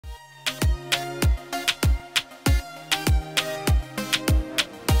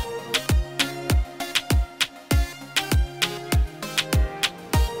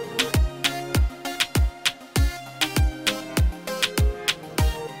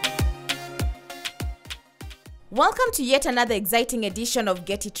Welcome to yet another exciting edition of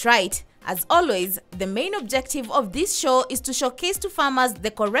Get It Right. As always, the main objective of this show is to showcase to farmers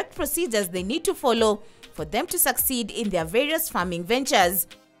the correct procedures they need to follow for them to succeed in their various farming ventures.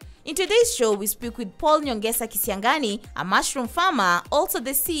 In today's show, we speak with Paul Nyongesa Kisiangani, a mushroom farmer, also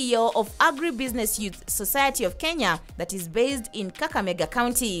the CEO of Agribusiness Youth Society of Kenya that is based in Kakamega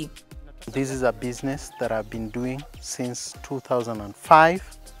County. This is a business that I've been doing since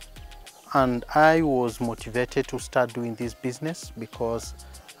 2005. And I was motivated to start doing this business because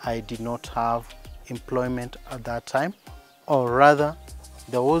I did not have employment at that time, or rather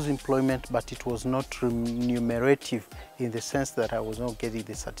there was employment but it was not remunerative in the sense that I was not getting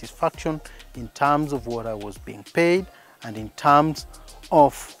the satisfaction in terms of what I was being paid and in terms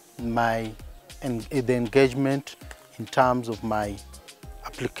of the engagement, in terms of my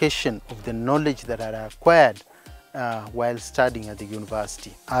application of the knowledge that I acquired while studying at the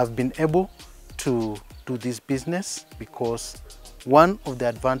university. I've been able to do this business because one of the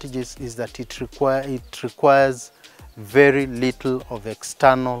advantages is that it requires very little of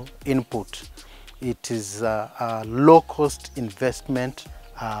external input. It is a low-cost investment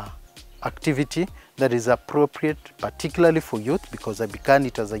activity that is appropriate particularly for youth, because I began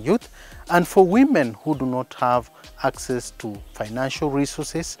it as a youth, and for women who do not have access to financial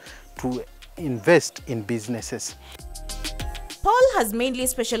resources to invest in businesses. Paul has mainly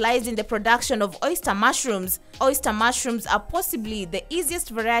specialized in the production of oyster mushrooms. Oyster mushrooms are possibly the easiest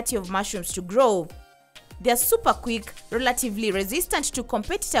variety of mushrooms to grow. They are super quick, relatively resistant to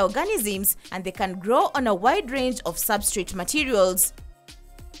competitor organisms, and they can grow on a wide range of substrate materials.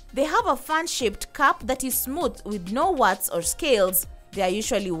 They have a fan-shaped cap that is smooth with no warts or scales. They are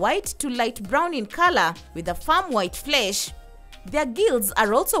usually white to light brown in color with a firm white flesh. Their gills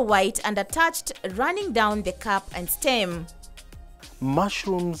are also white and attached, running down the cap and stem.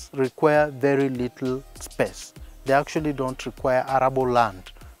 Mushrooms require very little space. They actually don't require arable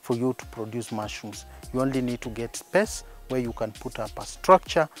land for you to produce mushrooms. You only need to get space where you can put up a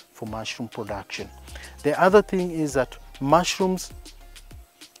structure for mushroom production. The other thing is that mushrooms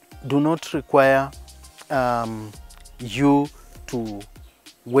do not require you to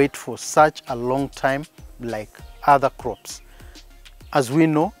wait for such a long time like other crops. As we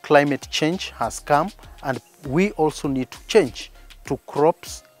know, climate change has come, and we also need to change to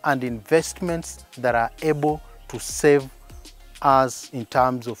crops and investments that are able to save us in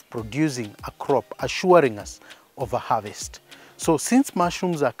terms of producing a crop, assuring us of a harvest. So since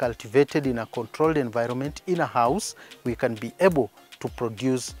mushrooms are cultivated in a controlled environment in a house, we can be able to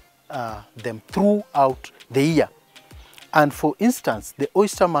produce them throughout the year. And for instance, the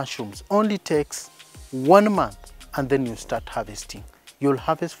oyster mushrooms only takes 1 month and then you start harvesting. You'll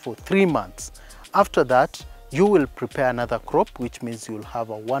harvest for 3 months. After that, you will prepare another crop, which means you'll have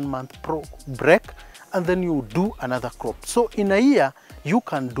a 1 month break, and then you do another crop. So in a year, you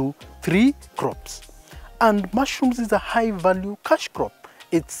can do 3 crops. And mushrooms is a high value cash crop.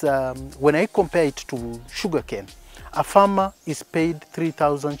 It's when I compare it to sugarcane, a farmer is paid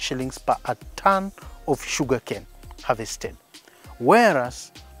 3,000 shillings per a ton of sugarcane harvested.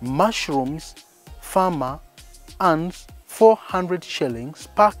 Whereas mushrooms, farmer earns 400 shillings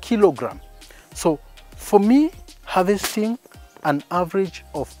per kilogram. So for me, harvesting an average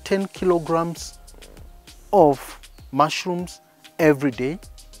of 10 kilograms of mushrooms every day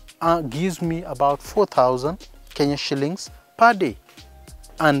gives me about 4,000 Kenya shillings per day.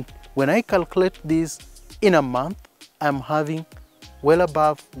 And when I calculate this in a month, I'm having well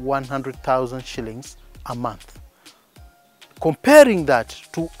above 100,000 shillings a month. Comparing that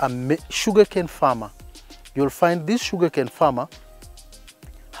to a sugarcane farmer, you'll find this sugarcane farmer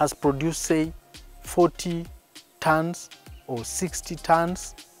has produced, say, 40 tons or 60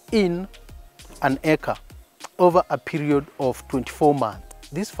 tons in an acre over a period of 24 months.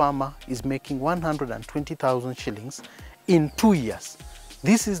 This farmer is making 120,000 shillings in 2 years.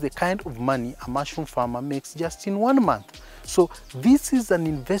 This is the kind of money a mushroom farmer makes just in 1 month. So this is an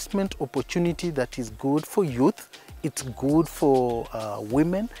investment opportunity that is good for youth, it's good for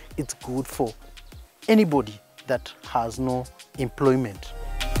women, it's good for anybody that has no employment.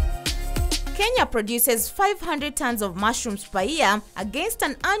 Kenya produces 500 tons of mushrooms per year against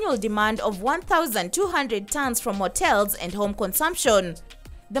an annual demand of 1,200 tons from hotels and home consumption.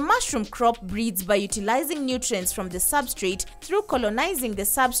 The mushroom crop breeds by utilizing nutrients from the substrate through colonizing the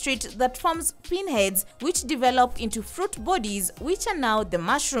substrate that forms pinheads, which develop into fruit bodies, which are now the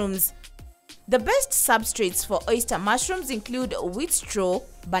mushrooms. The best substrates for oyster mushrooms include wheat straw,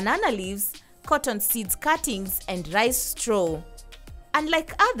 banana leaves, cotton seeds cuttings, and rice straw.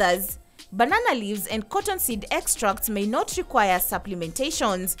 Unlike others, Banana leaves and cottonseed extracts may not require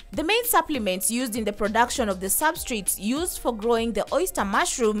supplementations. The main supplements used in the production of the substrates used for growing the oyster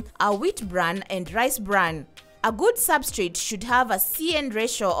mushroom are wheat bran and rice bran. A good substrate should have a CN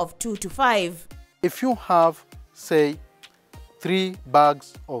ratio of 2:5. If you have, say, 3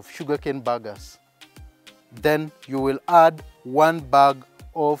 bags of sugarcane burgers, then you will add 1 bag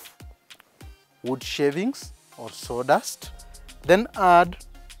of wood shavings or sawdust, then add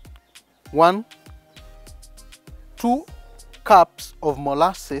 2 cups of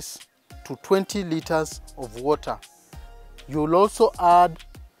molasses to 20 liters of water. You will also add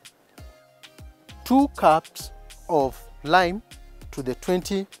 2 cups of lime to the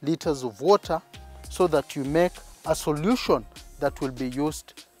 20 liters of water so that you make a solution that will be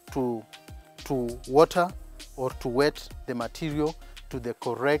used to water or to wet the material to the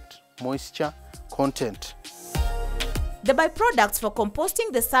correct moisture content. The byproducts for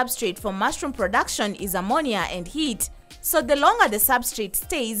composting the substrate for mushroom production is ammonia and heat. So the longer the substrate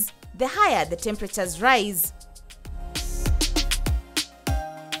stays, the higher the temperatures rise.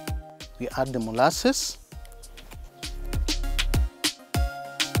 We add the molasses.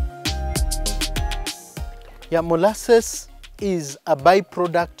 Yeah, molasses is a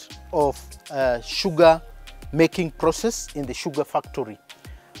byproduct of sugar making process in the sugar factory.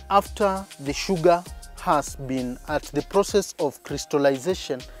 After the sugar has been at the process of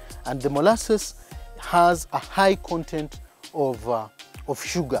crystallization, and the molasses has a high content of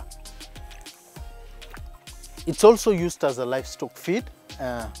sugar. It's also used as a livestock feed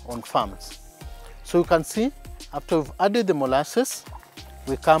on farms. So you can see, after we've added the molasses,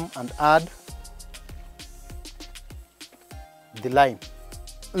 we come and add the lime.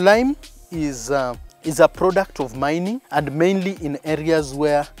 Lime is a product of mining, and mainly in areas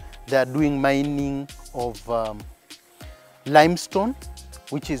where they are doing mining of limestone,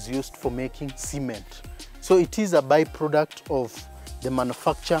 which is used for making cement. So it is a byproduct of the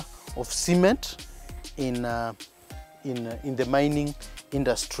manufacture of cement in the mining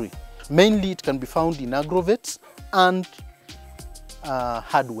industry. Mainly it can be found in agrovets and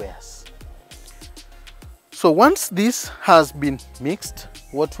hardwares. So once this has been mixed,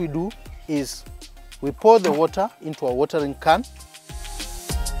 what we do is we pour the water into a watering can.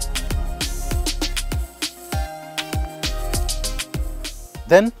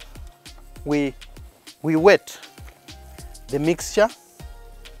 Then we wet the mixture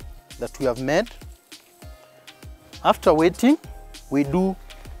that we have made. After wetting, we do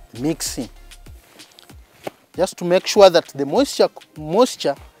mixing, just to make sure that the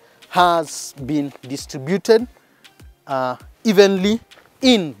moisture has been distributed evenly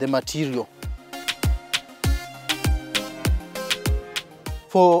in the material.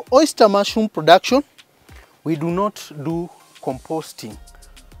 For oyster mushroom production, we do not do composting.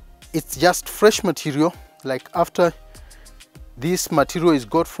 It's just fresh material. Like after this material is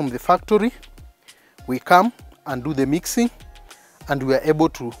got from the factory, we come and do the mixing, and we are able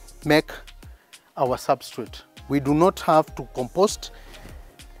to make our substrate. We do not have to compost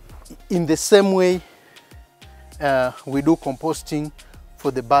in the same way we do composting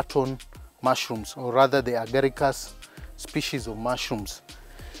for the button mushrooms, or rather the agaricus species of mushrooms.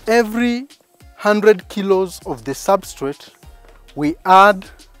 Every 100 kilos of the substrate, we add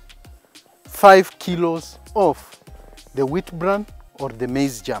 5 kilos of the wheat bran or the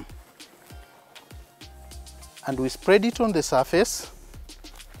maize germ, and we spread it on the surface.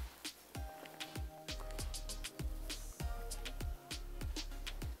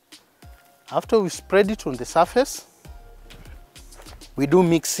 After we spread it on the surface, we do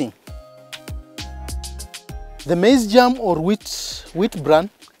mixing. The maize germ or wheat bran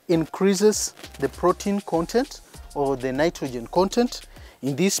increases the protein content or the nitrogen content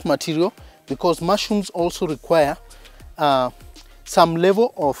in this material, because mushrooms also require some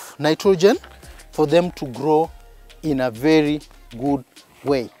level of nitrogen for them to grow in a very good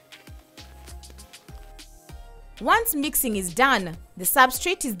way. Once mixing is done, the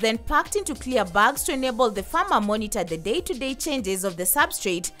substrate is then packed into clear bags to enable the farmer monitor the day-to-day changes of the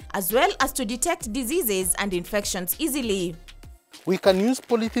substrate, as well as to detect diseases and infections easily. We can use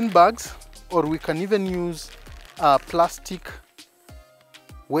polythene bags, or we can even use plastic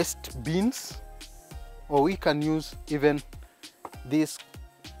waste bins, or we can use even this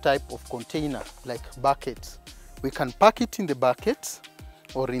type of container like buckets. We can pack it in the buckets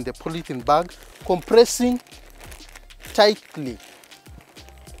or in the polythene bag, compressing tightly,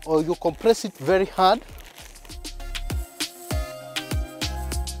 or you compress it very hard.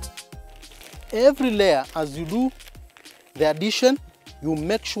 Every layer, as you do the addition, you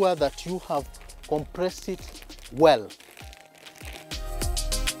make sure that you have compressed it well.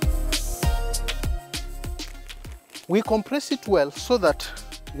 We compress it well so that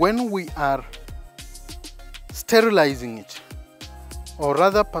when we are sterilizing it, or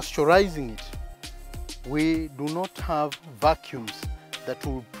rather pasteurizing it, we do not have vacuums that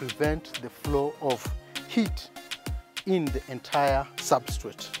will prevent the flow of heat in the entire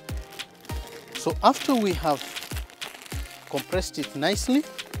substrate. So after we have compressed it nicely,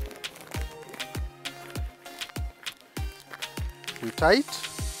 we tie it.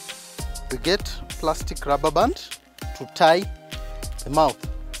 We get plastic rubber band to tie the mouth.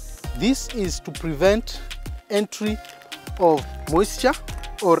 This is to prevent entry of moisture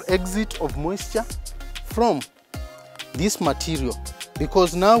or exit of moisture from this material,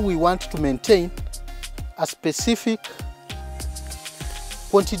 because now we want to maintain a specific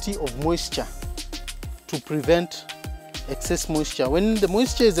quantity of moisture to prevent excess moisture. When the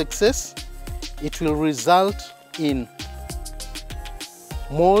moisture is excess, it will result in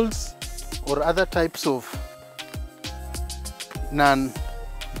molds or other types of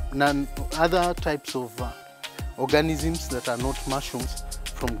other types of organisms that are not mushrooms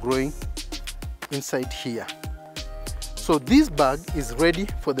from growing inside here. So this bag is ready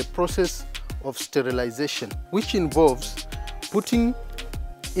for the process of sterilization, which involves putting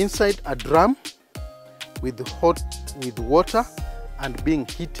inside a drum with water and being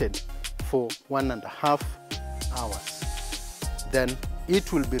heated for 1.5 hours. Then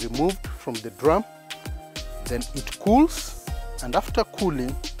it will be removed from the drum, then it cools, and after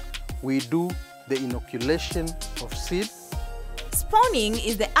cooling we do the inoculation of seed. Spawning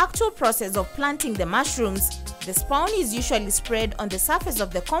is the actual process of planting the mushrooms. The spawn is usually spread on the surface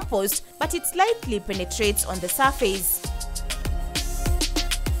of the compost, but it slightly penetrates on the surface.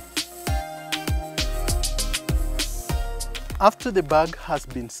 After the bag has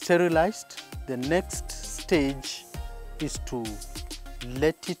been sterilized, the next stage is to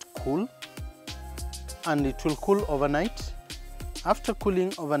let it cool, and it will cool overnight. After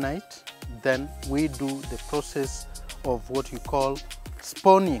cooling overnight, then we do the process of what we call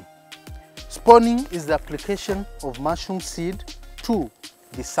spawning. Spawning is the application of mushroom seed to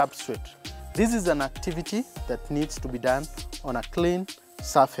the substrate. This is an activity that needs to be done on a clean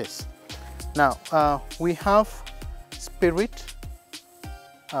surface. Now, we have spirit,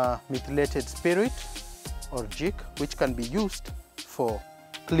 methylated spirit or jig, which can be used for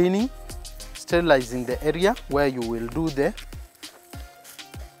cleaning, sterilizing the area where you will do the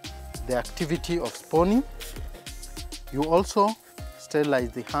activity of spawning. You also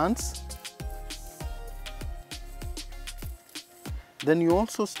sterilize the hands. Then you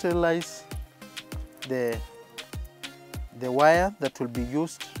also sterilize the wire that will be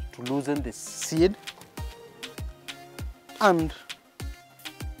used to loosen the seed and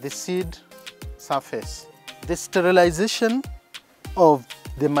the seed surface. The sterilization of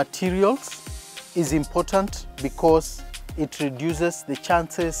the materials is important because it reduces the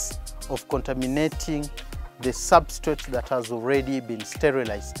chances of contaminating the substrate that has already been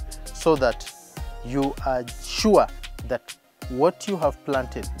sterilized, so that you are sure that what you have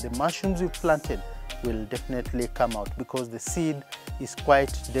planted, the mushrooms you planted, will definitely come out, because the seed is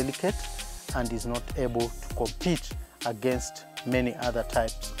quite delicate and is not able to compete against many other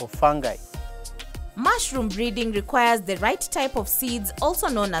types of fungi. Mushroom breeding requires the right type of seeds, also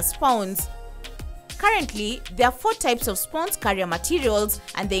known as spawns. Currently, there are 4 types of spawns carrier materials,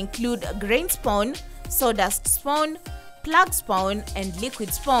 and they include grain spawn, sawdust spawn, plug spawn, and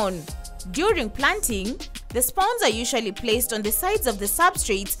liquid spawn. During planting, the spawns are usually placed on the sides of the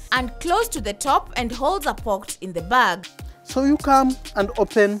substrates and close to the top, and holes are poked in the bag. So you come and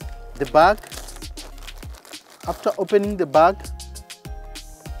open the bag. After opening the bag,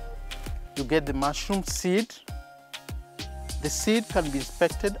 you get the mushroom seed. The seed can be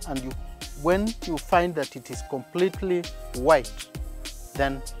inspected, and when you find that it is completely white,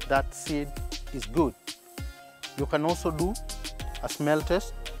 then that seed is good. You can also do a smell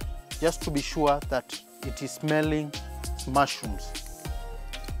test just to be sure that it is smelling mushrooms.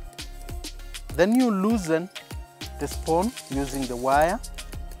 Then you loosen the spawn using the wire.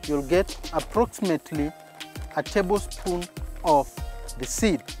 You'll get approximately a tablespoon of the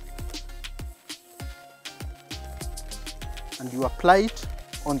seed, and you apply it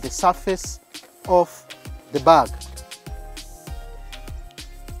on the surface of the bag.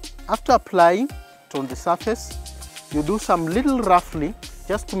 After applying it on the surface, you do some little roughly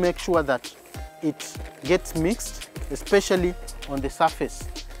just to make sure that it gets mixed, especially on the surface.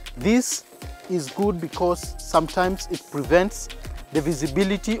 This is good because sometimes it prevents the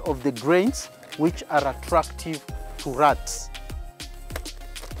visibility of the grains, which are attractive to rats.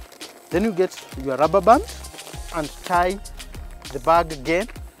 Then you get your rubber band and tie the bag again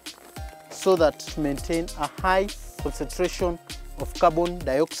so that to maintain a high concentration of carbon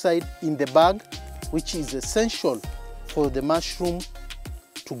dioxide in the bag, which is essential for the mushroom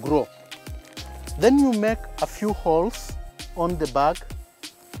to grow. Then you make a few holes on the bag.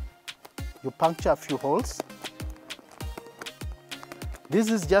 You puncture a few holes. This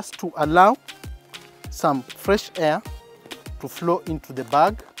is just to allow some fresh air to flow into the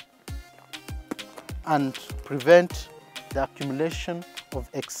bag and prevent the accumulation of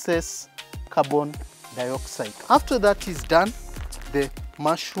excess carbon dioxide. After that is done, the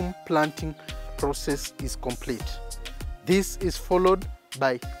mushroom planting process is complete. This is followed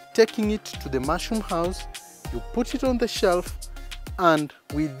by taking it to the mushroom house. You put it on the shelf, and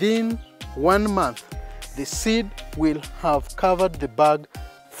within 1 month, the seed will have covered the bag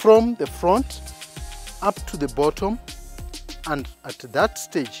from the front up to the bottom, and at that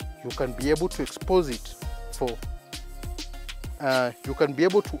stage you can be able to expose it for you can be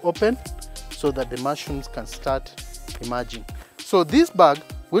able to open so that the mushrooms can start emerging. So this bag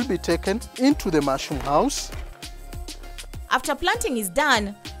will be taken into the mushroom house. After planting is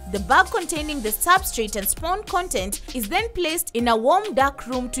done, the bag containing the substrate and spawn content is then placed in a warm, dark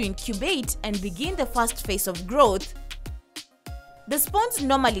room to incubate and begin the first phase of growth. The spawns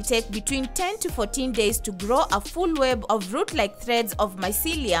normally take between 10 to 14 days to grow a full web of root-like threads of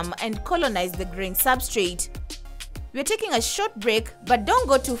mycelium and colonize the growing substrate. We're taking a short break, but don't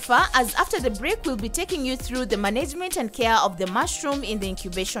go too far, as after the break we'll be taking you through the management and care of the mushroom in the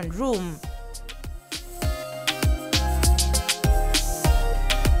incubation room.